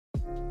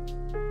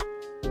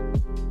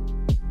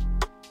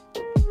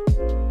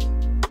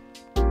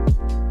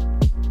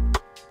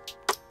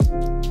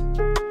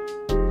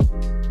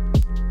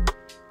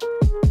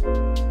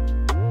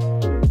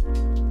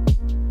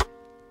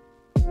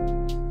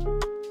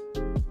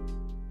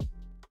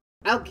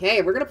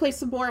Okay, we're gonna play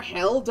some more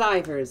Hell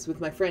Divers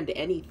with my friend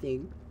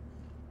Anything.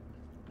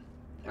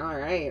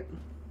 Alright.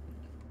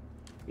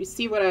 You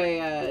see what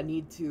I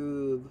need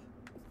to...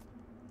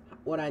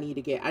 What I need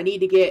to get. I need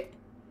to get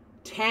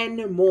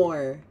 10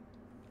 more.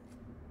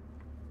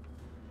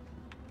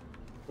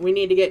 We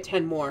need to get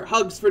 10 more.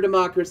 Hugs for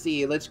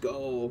democracy. Let's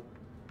go.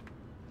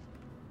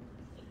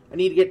 I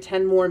need to get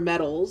 10 more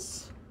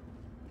medals.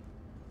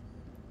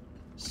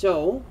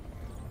 So...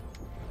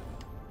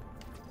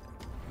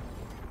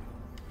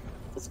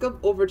 let's go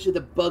over to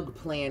the bug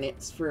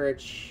planets for a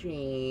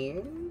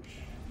change.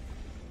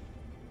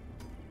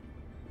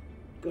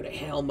 Go to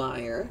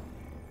Hellmire.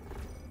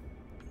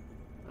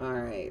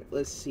 Alright,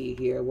 let's see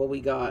here. What we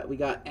got? We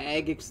got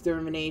egg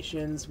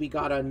exterminations. We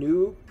got a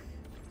nuke.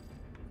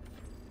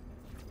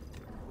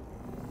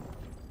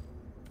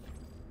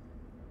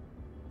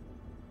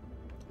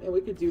 And we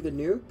could do the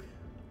nuke.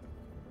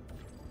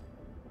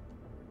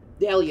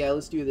 Hell yeah,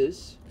 let's do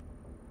this.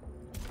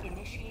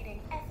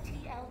 Initiating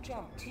FTL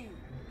jump to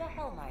the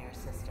Hellmire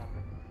system.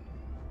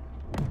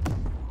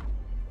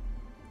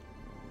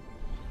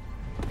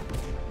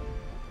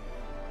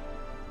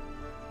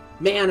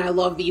 Man, I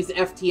love these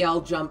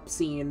FTL jump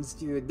scenes,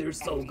 dude. They're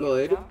so FTL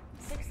good. Jump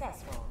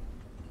successful.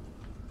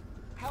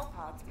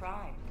 Hellpods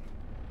primed.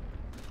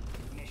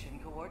 Mission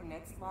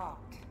coordinates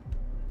locked.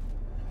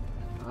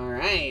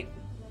 Alright.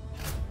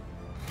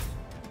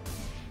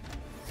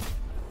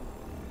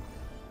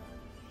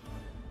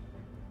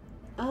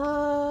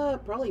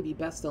 Probably be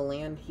best to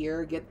land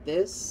here, get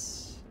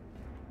this.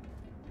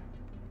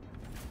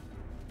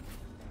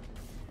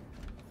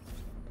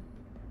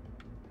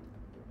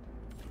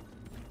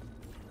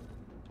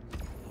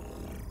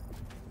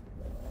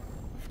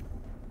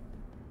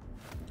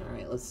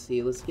 Alright, let's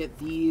see. Let's get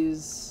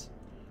these.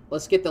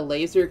 Let's get the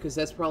laser, because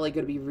that's probably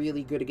going to be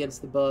really good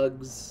against the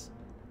bugs.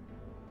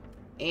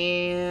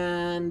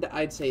 And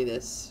I'd say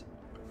this.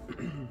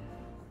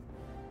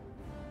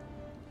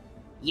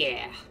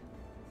 Yeah.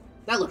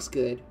 That looks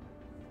good.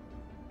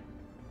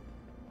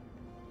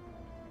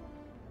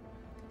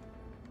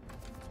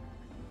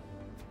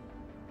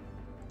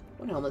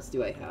 What helmets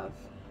do I have?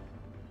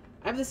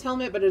 I have this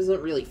helmet, but it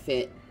doesn't really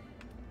fit.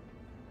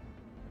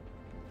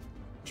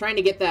 I'm trying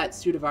to get that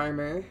suit of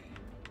armor.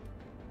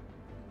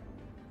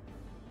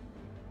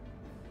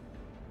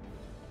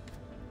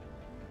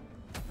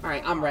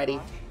 Alright, I'm ready.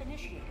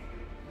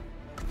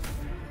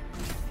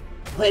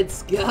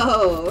 Let's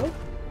go!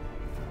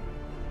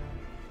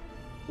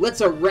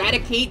 Let's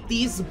eradicate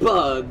these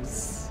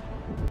bugs!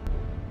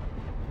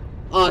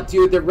 Oh,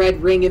 dude, the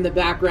red ring in the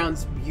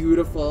background's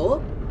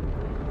beautiful.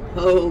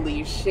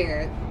 Holy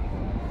shit.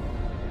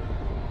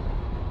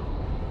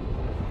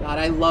 God,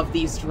 I love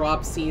these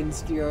drop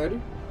scenes, dude.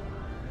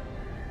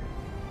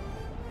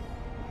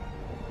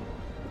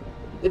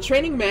 The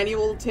training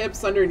manual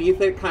tips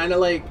underneath it kind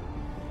of, like,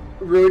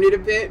 ruin it a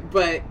bit,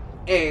 but,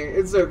 hey,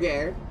 it's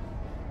okay.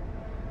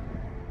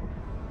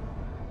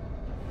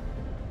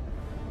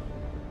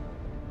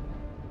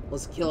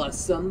 Let's kill us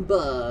some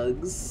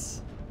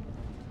bugs.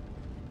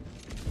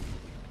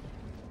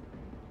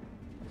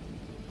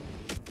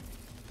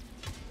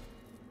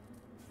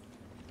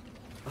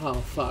 Oh,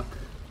 fuck.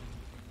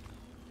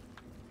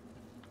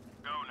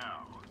 Go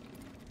now,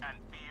 and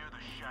fear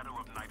the shadow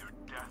of neither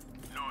death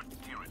nor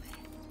tyranny,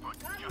 but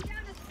just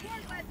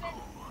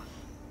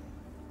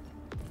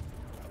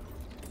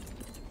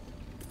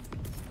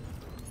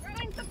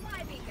throwing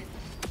supply beacon.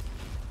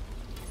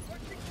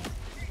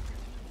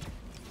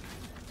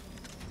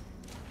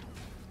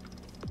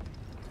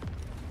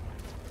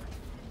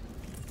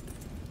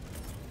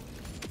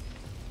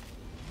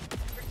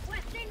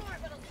 Requesting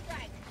orbital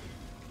strike.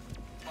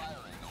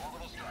 firing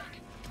orbital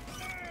strike.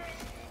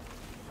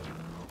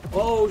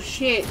 Oh,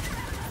 shit.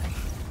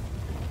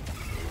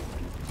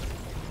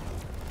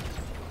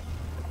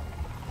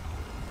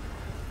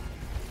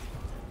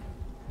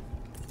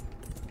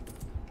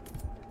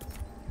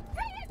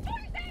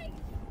 Reinforcing!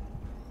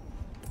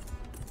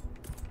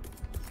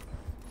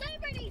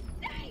 Somebody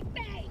save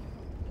me!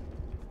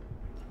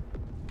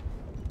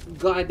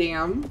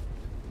 Goddamn.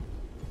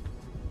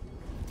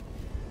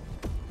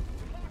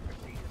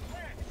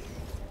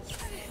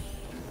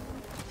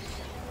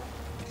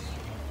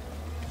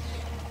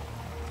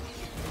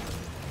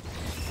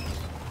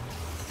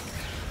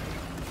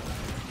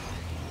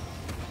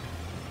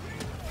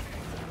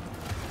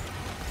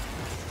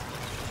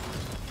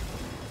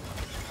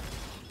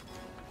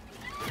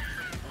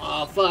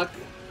 Oh, fuck.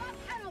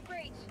 Tunnel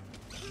breach!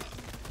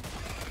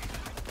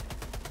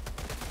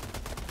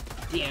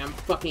 Damn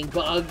fucking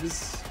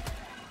bugs.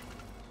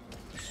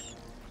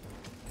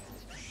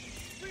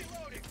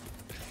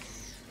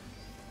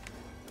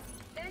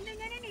 Sending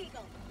in an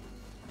eagle.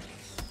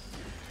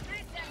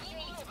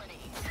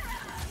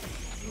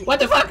 What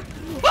the fuck?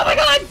 Oh my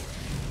god!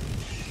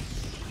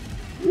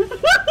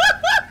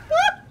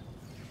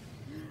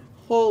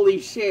 Holy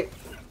shit.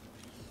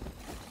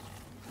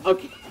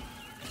 Okay.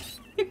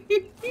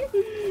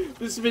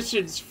 This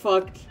mission's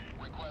fucked.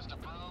 Request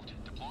approved.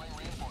 Deploying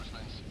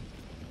reinforcements.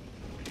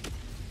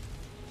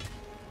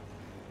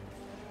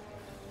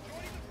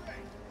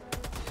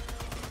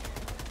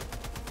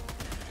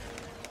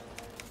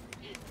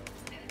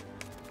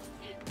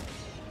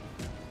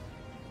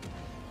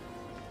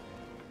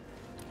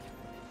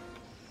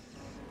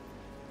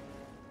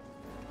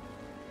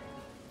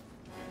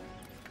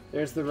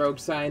 There's the rogue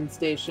sign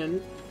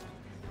station.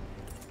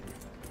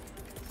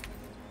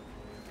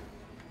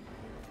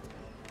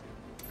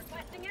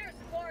 Requesting air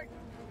support.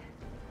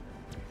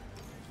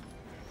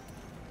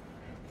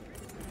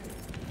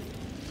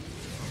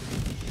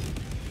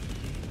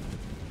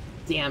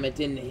 Damn, it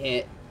didn't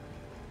hit.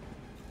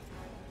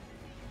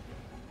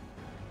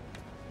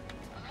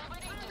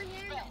 Calling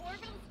in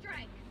orbital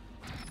strike.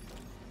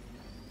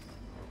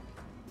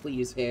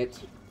 Please hit.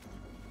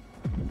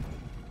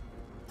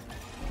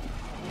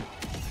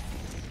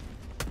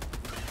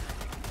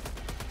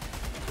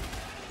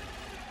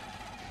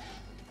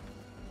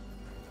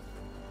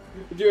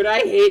 Dude, I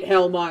hate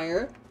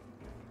Hellmire.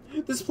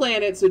 This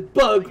planet's a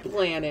bug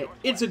planet.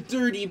 It's a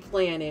dirty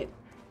planet.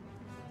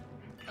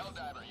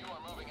 Helldiver, you are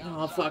moving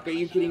Oh, fuck, are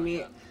you kidding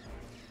me?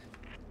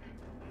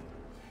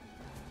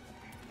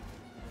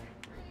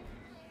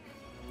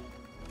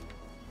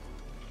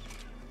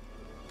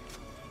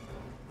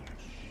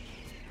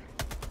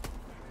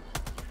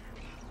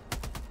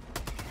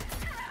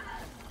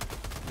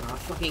 Oh,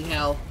 fucking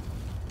hell.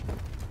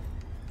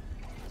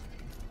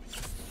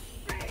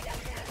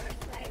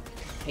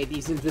 Hey,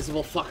 these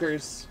invisible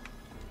fuckers.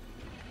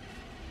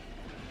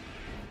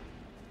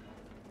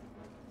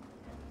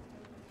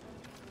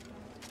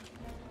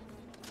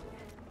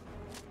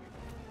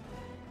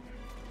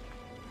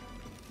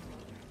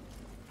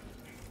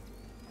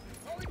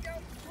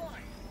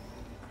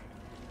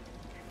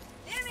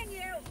 Damning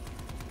you!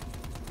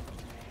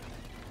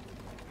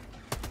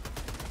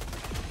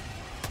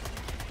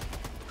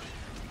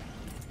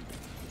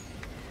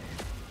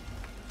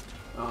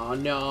 Oh,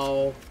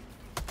 no.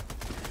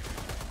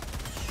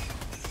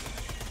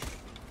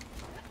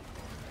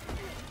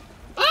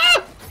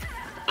 Ah!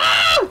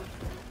 Ah!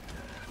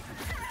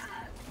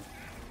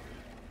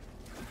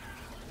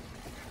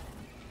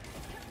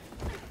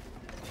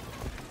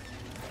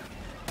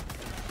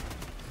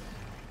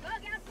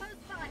 Bug outpost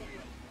spotted.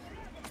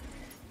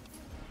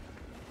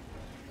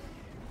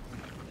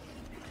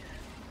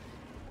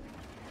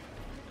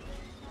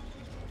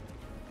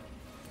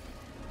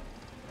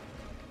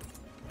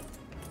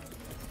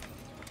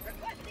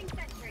 Requesting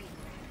sentry.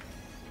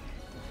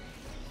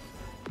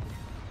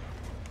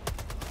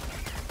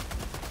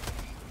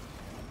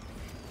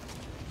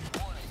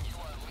 Warning, you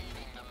are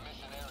leaving the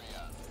mission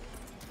area.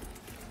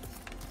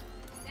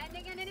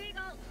 Sending in an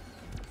eagle.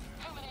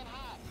 Coming in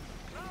hot.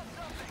 Drop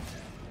something.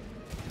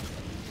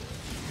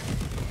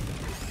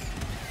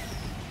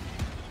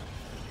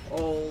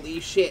 Holy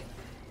shit.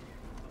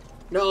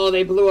 No,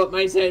 they blew up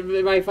my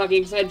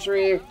fucking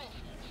sentry.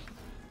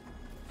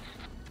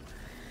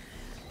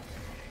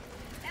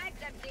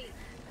 Bag's empty.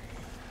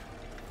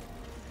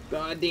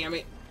 God damn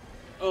it.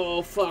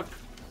 Oh, fuck.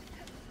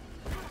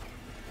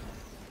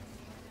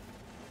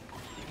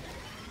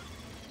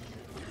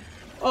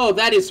 Oh,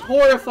 that is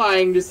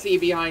horrifying to see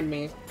behind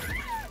me.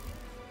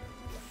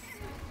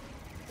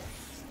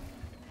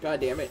 God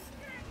damn it.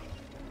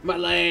 My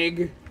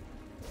leg.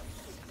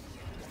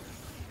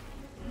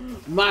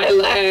 My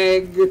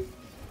leg. Bag's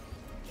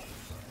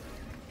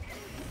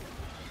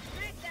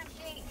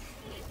empty.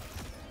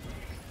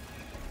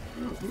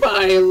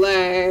 My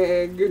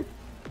leg.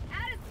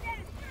 Out of step.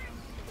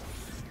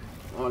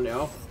 Oh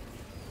no.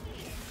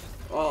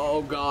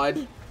 Oh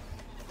god.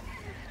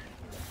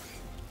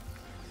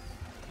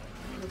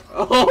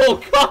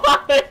 Oh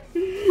god.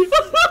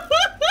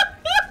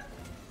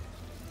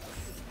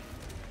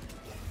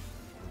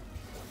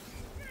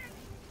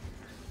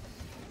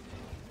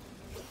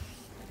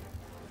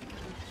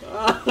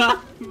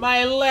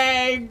 My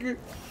leg.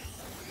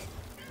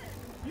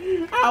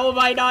 How am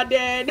I not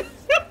dead?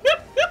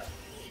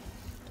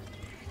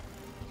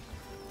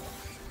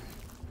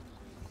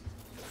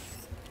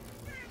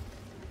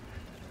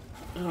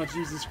 Oh,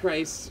 Jesus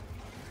Christ.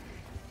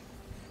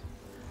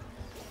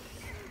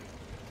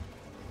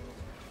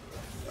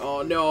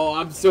 Oh no,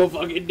 I'm so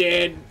fucking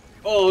dead.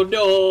 Oh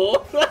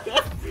no.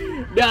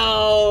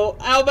 No.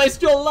 How am I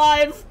still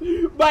alive?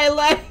 My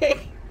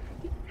leg.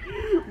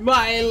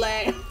 My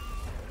leg.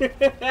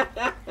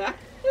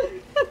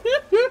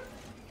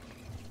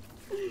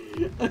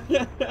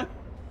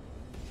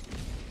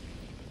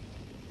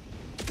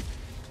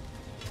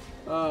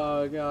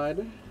 Oh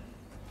god.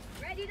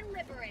 Ready to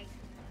liberate.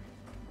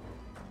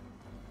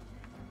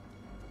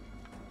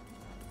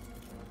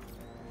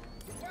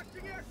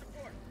 Requesting air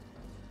support.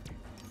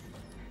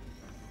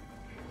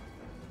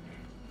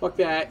 Fuck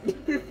that.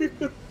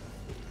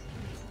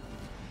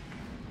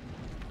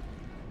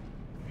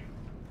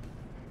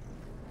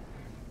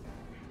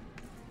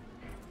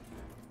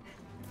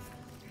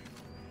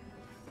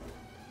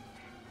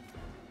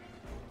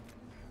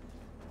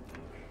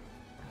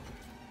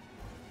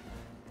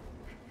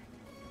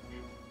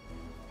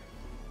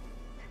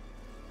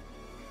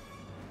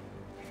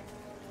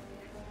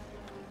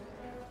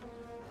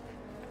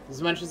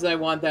 As much as I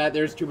want that,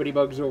 there's too many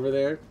bugs over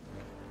there.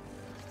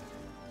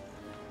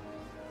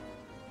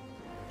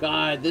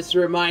 God, this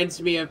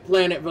reminds me of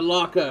Planet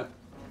Valaka.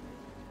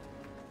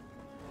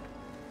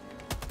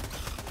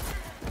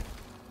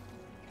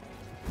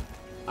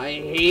 I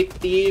hate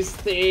these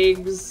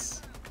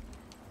things.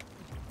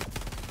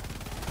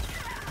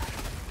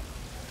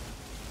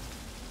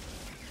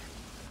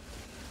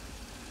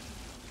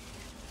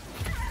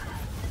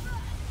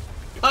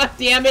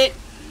 damn it!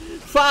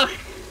 Fuck!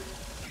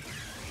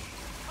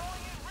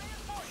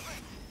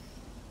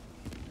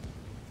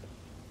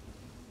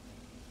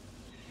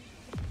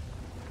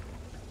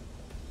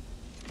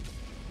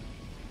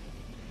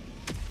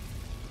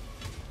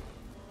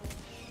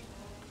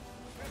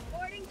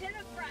 Reporting to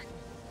the front.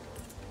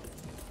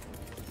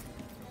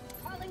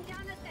 Calling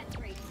down a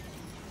sentry.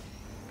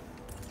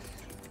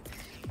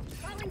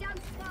 Calling down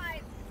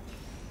supplies.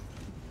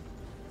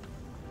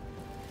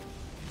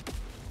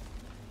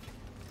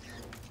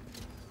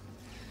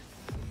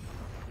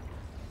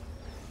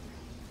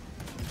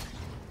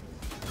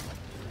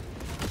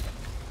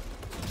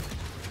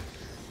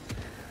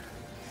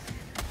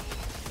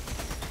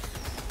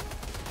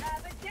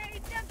 Have a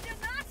taste of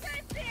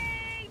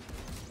democracy!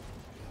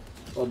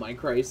 Oh my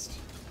Christ.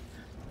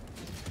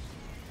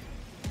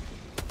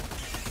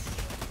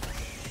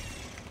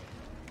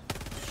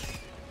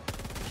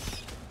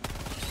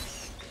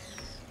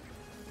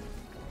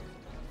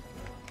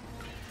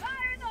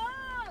 Fire in the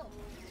hole!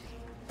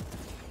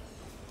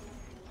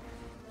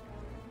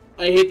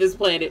 I hate this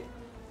planet.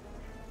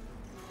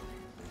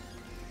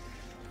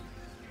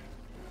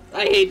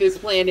 I hate this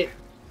planet.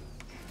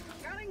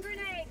 Throwing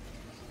grenade.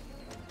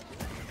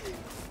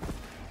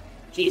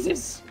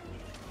 Jesus.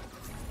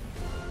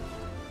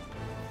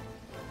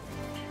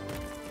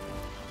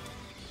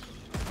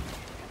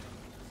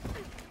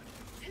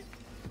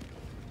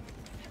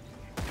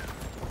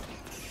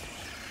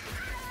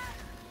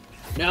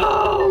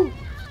 No!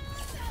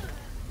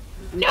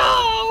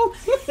 No!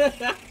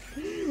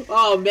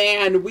 Oh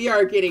man, we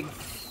are getting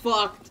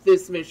fucked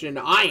this mission.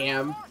 I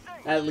am,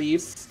 at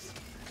least.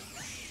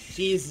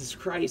 Jesus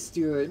Christ,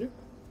 dude.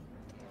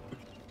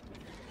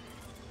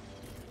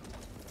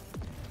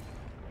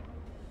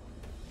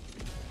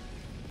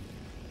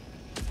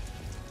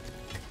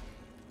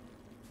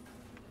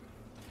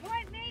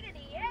 Point me to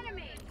the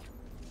enemy!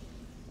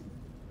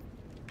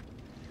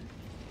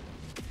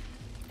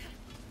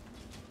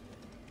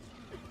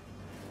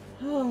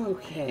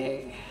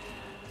 Okay.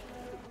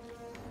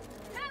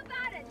 How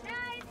about a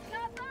nice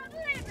cup of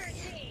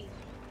liberty?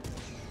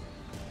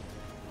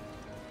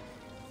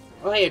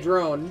 Oh, hey, a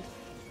drone.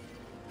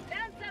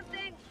 Found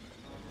something.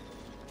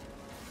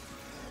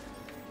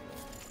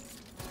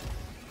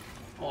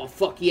 Oh,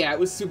 fuck yeah, it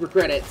was super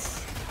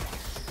credits.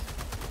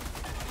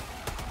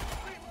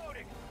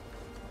 Reloading.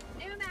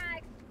 New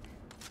mag.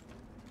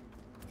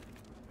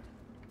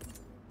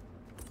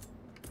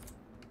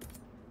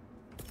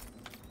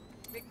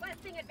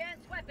 Requesting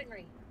advanced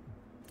weaponry.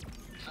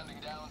 Sending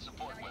down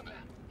support weapon.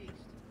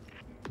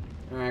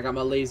 Alright, I got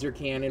my laser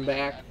cannon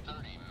back.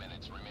 30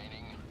 minutes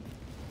remaining.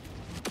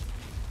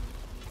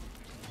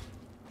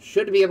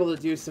 Should be able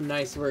to do some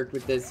nice work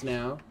with this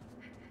now.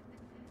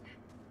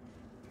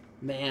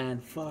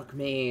 Man, fuck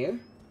me.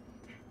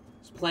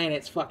 This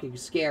planet's fucking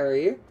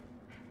scary.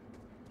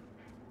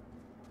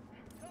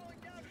 Calling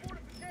down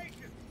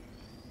fortifications.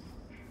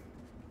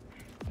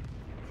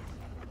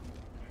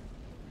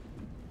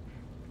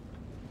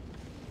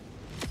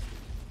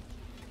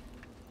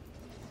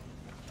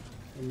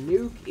 The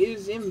nuke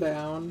is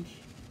inbound.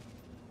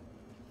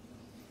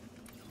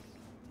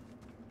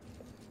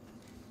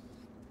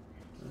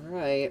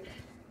 Alright,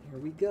 here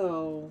we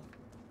go.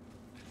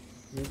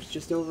 Nuke's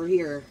just over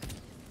here.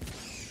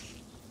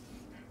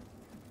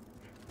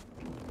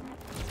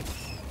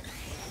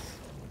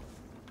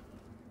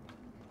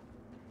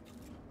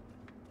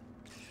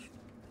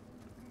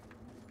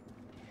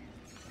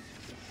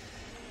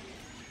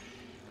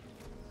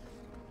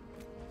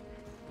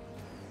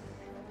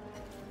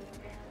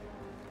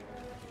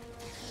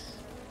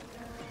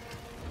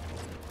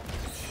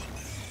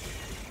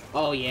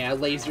 Oh yeah,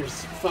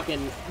 laser's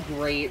fucking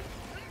great.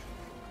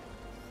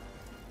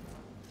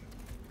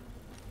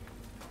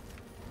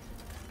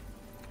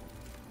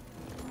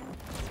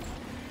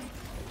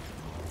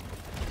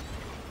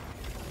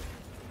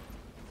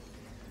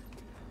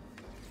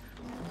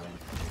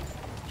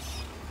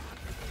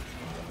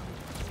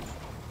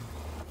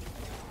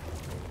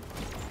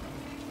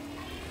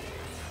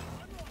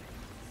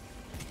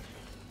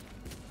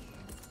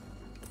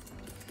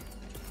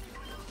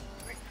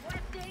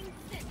 Requesting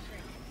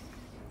sentry.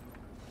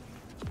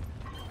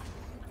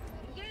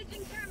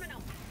 Engaging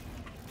terminal.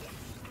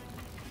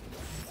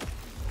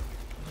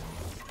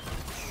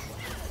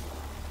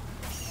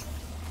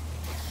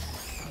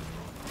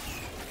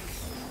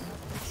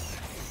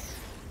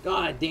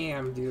 God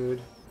damn,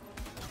 dude.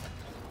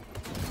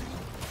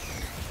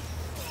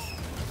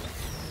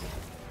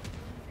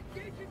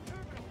 Engaging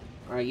terminal.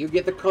 Alright, you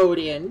get the code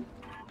in.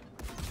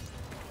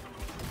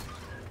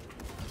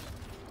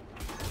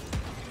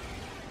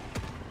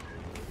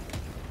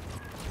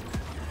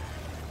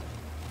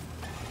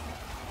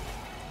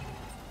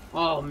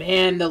 Oh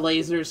man, the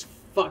laser's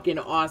fucking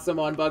awesome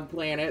on bug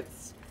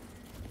planets.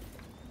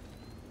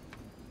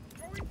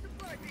 Throwing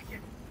supply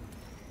beacon.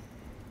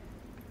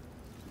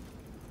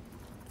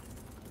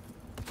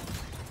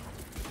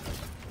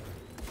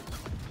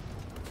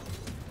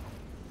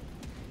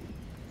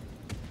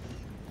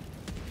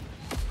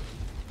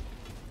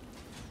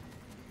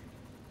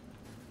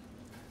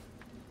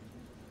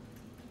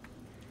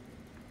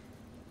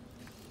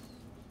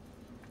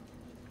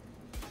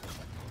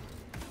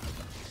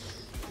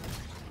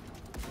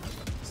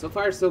 So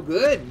far, so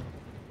good.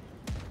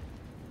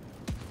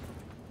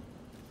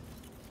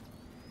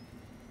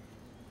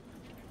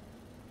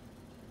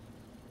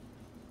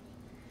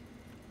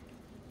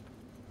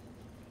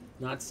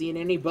 Not seeing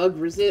any bug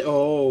resist.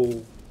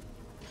 Oh.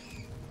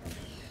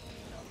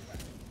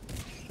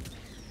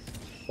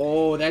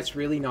 Oh, that's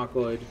really not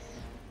good.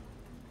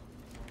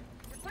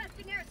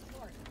 Requesting air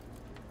support.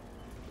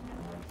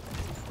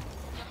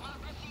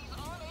 Democracy's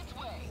on its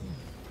way.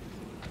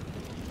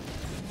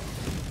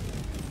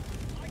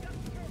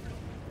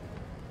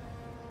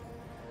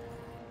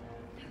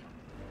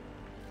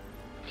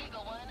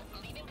 Eagle 1,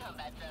 leaving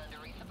combat zone to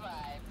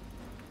resupply.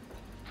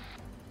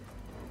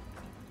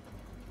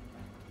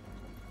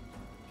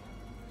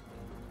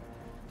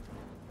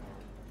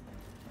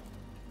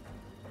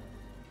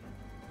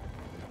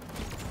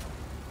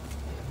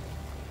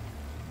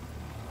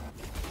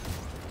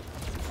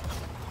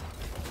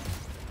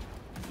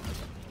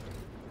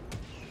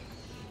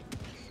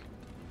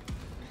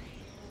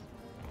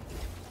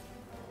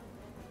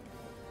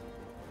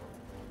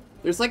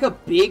 There's like a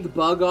big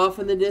bug off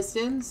in the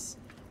distance.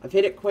 I've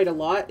hit it quite a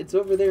lot. It's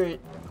over there,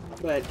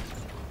 but...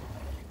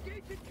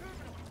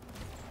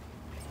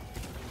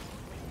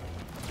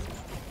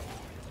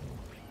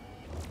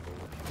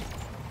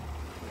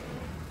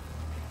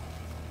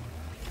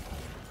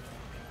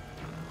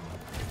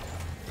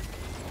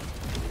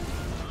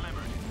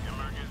 Liberty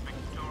emerges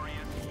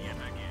victorious yet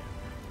again.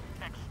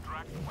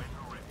 Extract when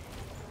ready.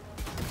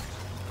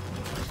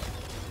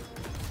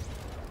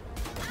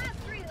 Last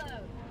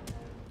reload.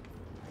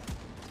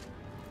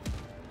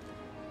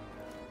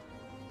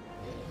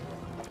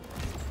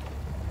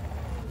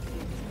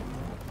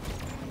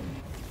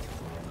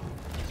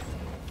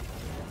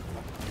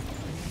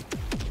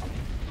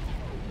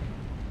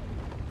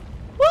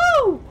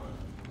 Woo!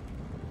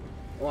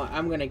 Well,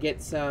 I'm gonna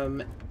get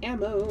some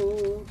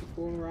ammo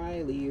before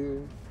I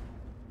leave.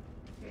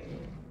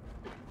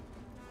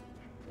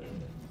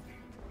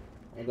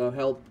 I'll go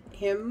help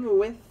him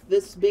with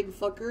this big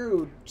fucker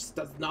who just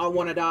does not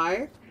want to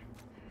die.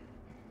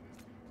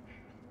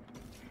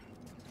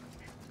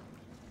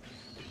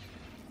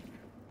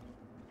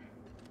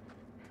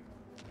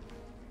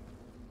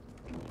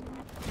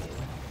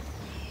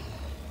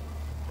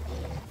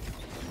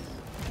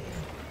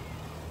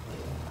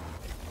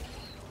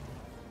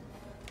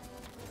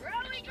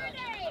 Throwing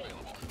grenade.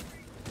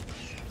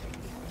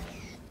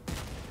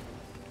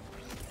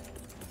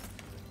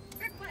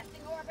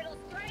 Requesting orbital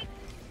strike.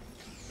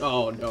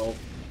 Oh no.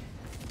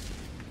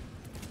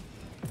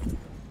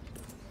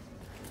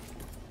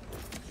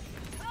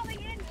 Calling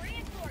in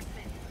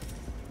reinforcements.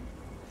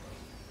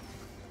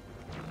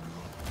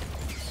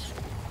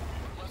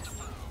 Request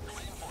approved.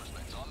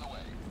 Reinforcements on the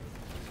way.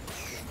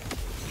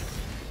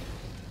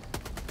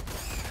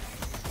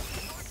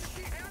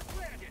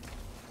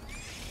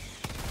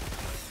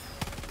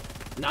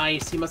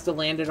 Nice, he must have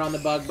landed on the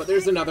bug, but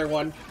there's another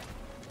one. Too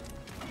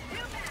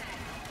bad.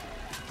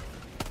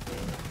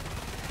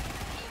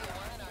 Eagle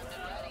 1, armed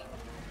and ready.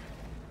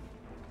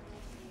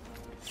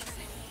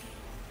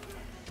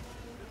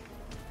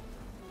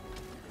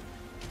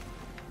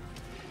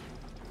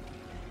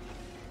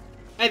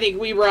 I think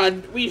we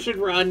run. We should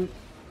run.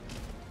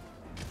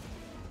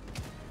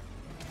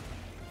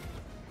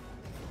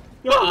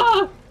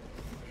 Ah!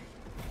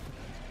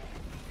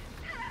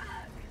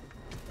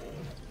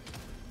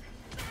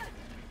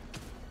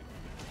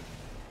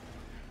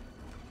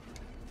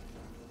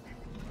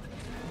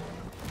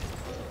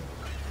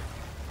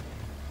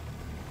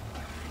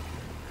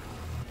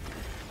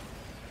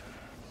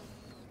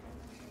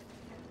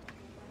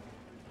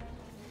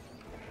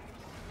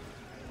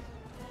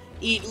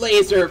 Eat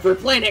laser for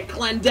planet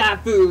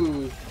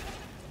Klandafu!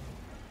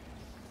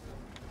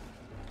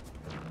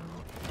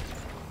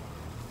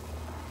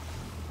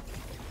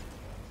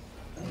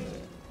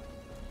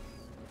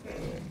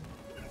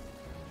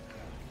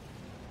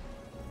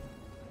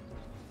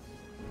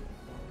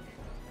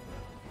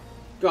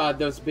 God,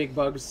 those big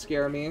bugs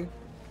scare me.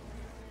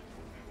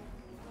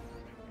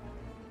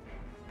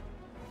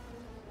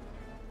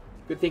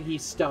 Good thing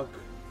he's stuck.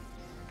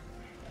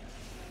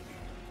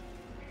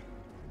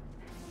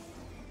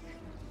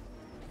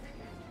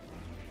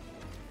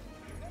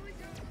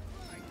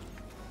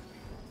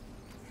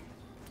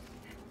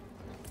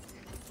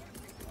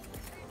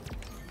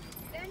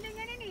 Sending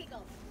in an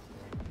eagle.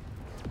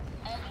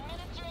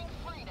 Administering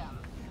freedom.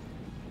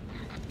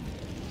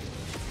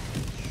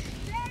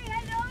 Say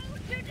hello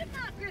to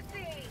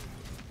democracy.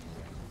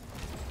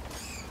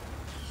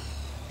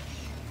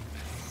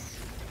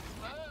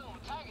 Boom,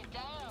 target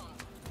down.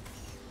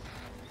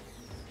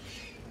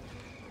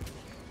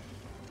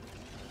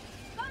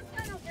 Bump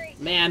tunnel breach.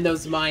 Man,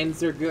 those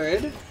mines are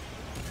good.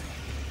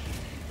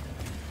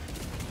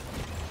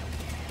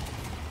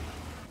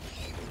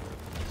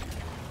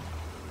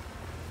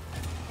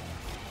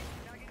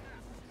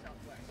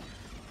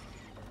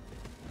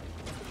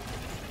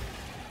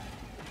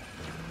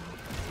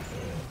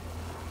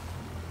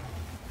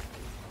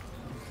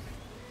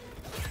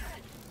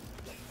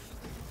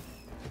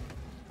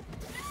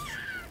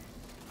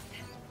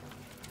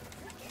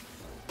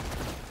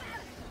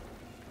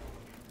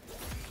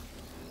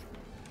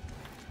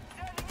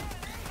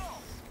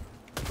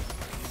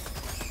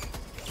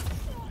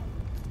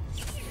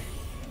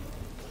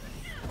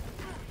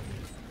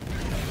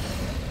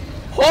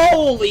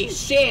 Holy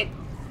shit!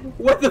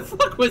 What the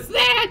fuck was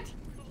that?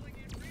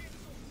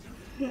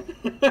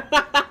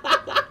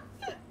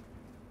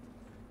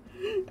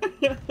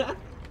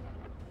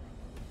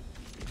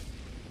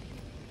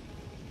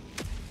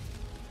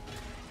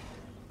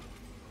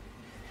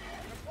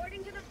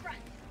 Reporting to the front.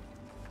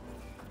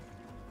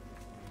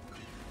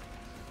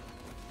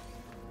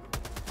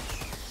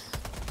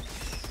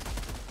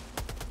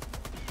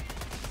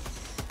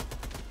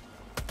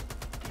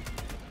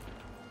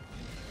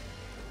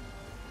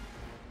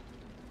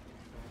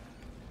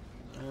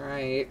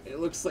 Alright, it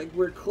looks like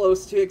we're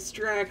close to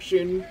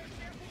extraction.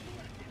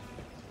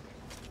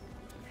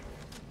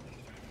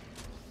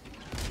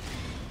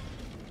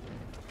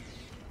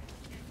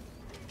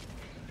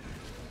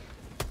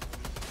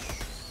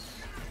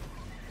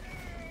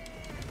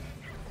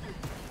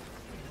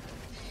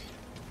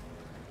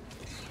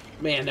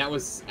 Man, that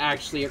was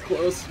actually a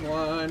close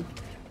one.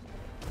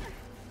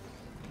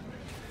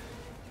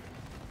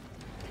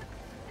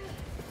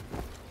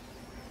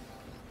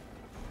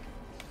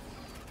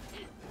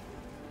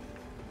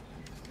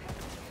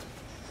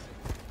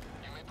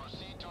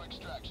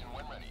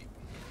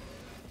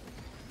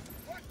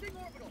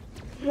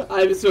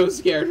 I'm so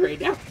scared right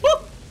now.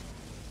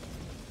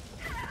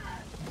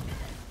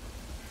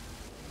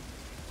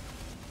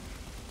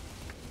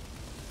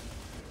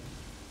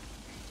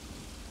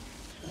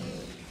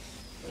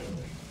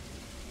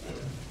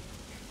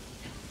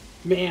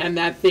 Man,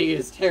 that thing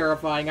is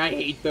terrifying. I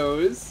hate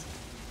those.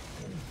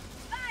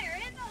 Fire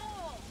in the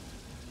hole.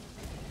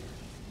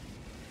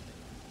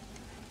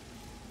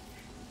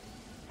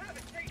 Have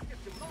a taste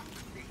of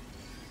democracy.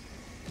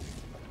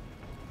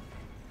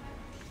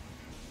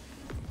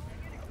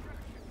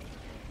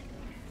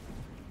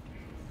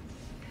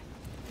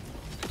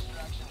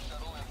 Extraction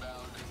shuttle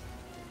inbound.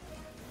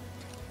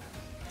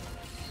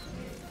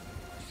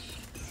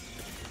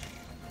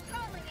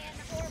 Calling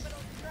in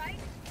orbital strike.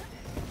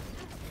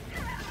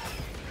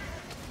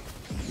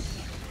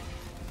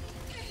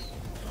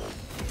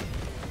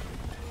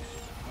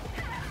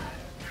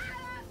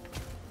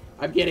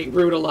 I'm getting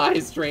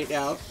brutalized right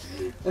now.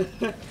 Calling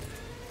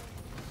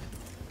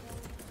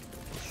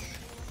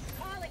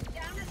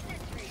down a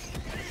sentry.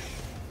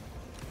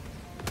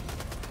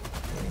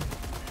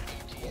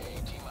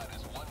 ETA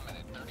T-minus 1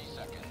 minute 30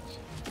 seconds.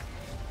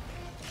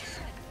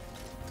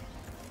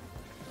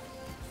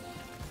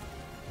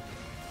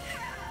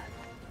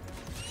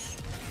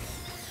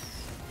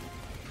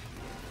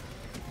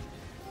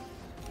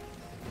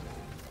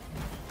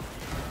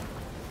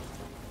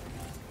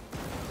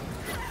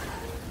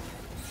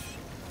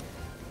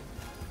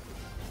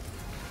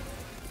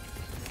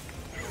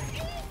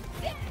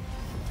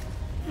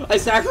 I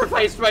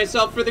sacrificed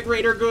myself for the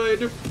greater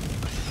good.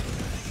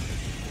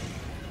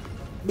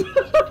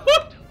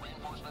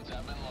 Reinforcements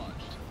have been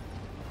launched.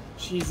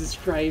 Jesus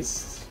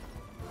Christ.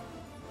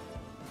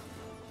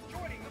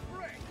 Joining the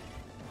fray.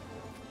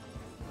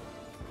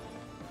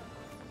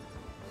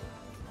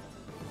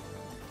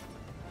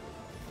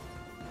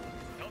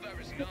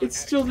 It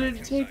still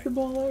didn't take them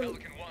all out.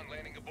 Pelican 1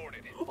 landing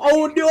aborted.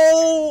 Oh no!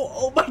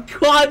 Oh my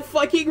god!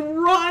 Fucking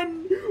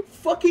run!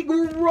 Fucking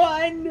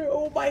run!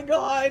 Oh my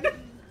god!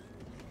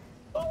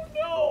 Oh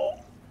no!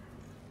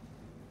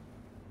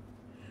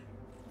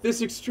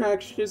 This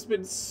extraction has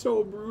been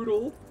so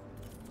brutal.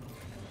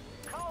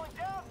 Calling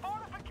down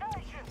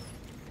fortifications.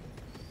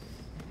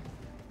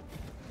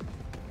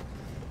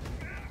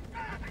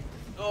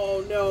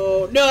 Oh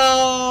no!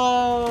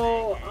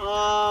 No!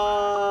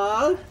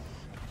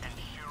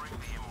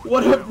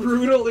 What a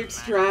brutal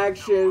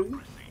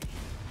extraction.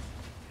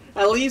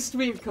 At least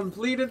we've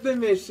completed the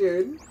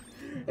mission.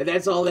 And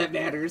that's all that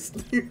matters.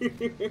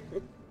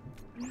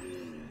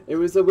 It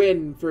was a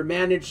win for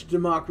managed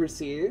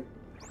democracy.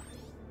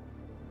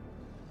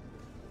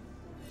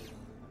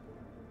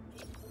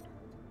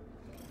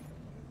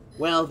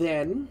 Well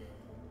then,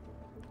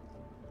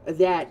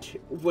 that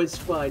was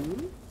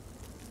fun.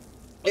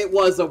 It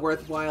was a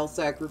worthwhile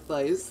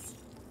sacrifice.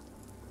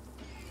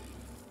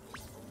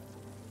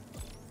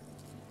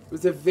 It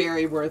was a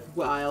very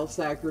worthwhile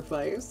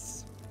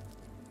sacrifice.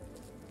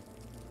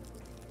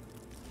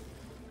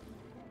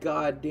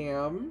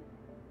 Goddamn.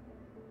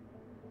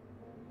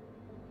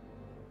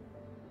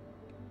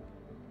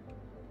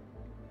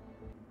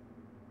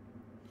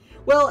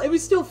 Well, it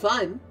was still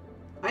fun.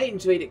 I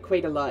enjoyed it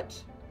quite a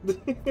lot.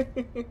 There's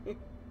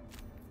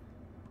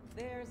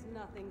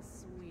nothing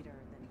sweeter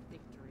than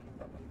victory in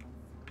the name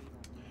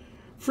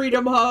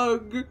of freedom. Freedom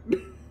hug!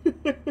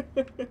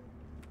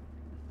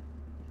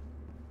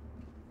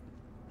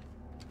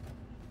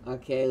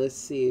 Okay, let's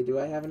see. Do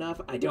I have enough?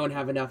 I don't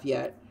have enough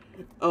yet.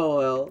 Oh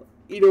well.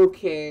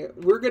 Okay.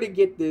 We're gonna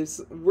get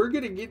this. We're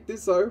gonna get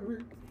this armor.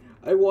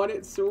 I want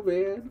it so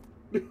bad.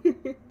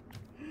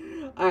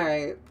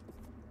 Alright.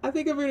 I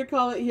think I'm gonna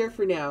call it here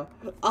for now.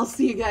 I'll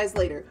see you guys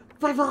later.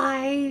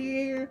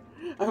 Bye-bye!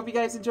 I hope you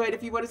guys enjoyed.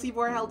 If you want to see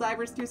more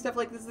Helldivers do stuff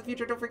like this in the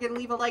future, don't forget to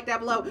leave a like down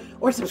below.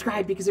 Or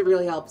subscribe because it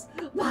really helps.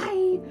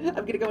 Bye!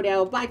 I'm gonna go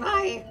now.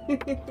 Bye-bye!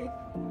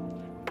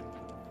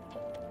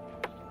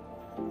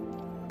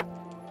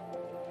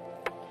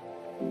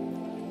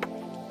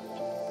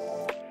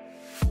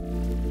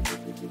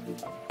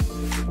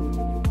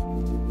 bye.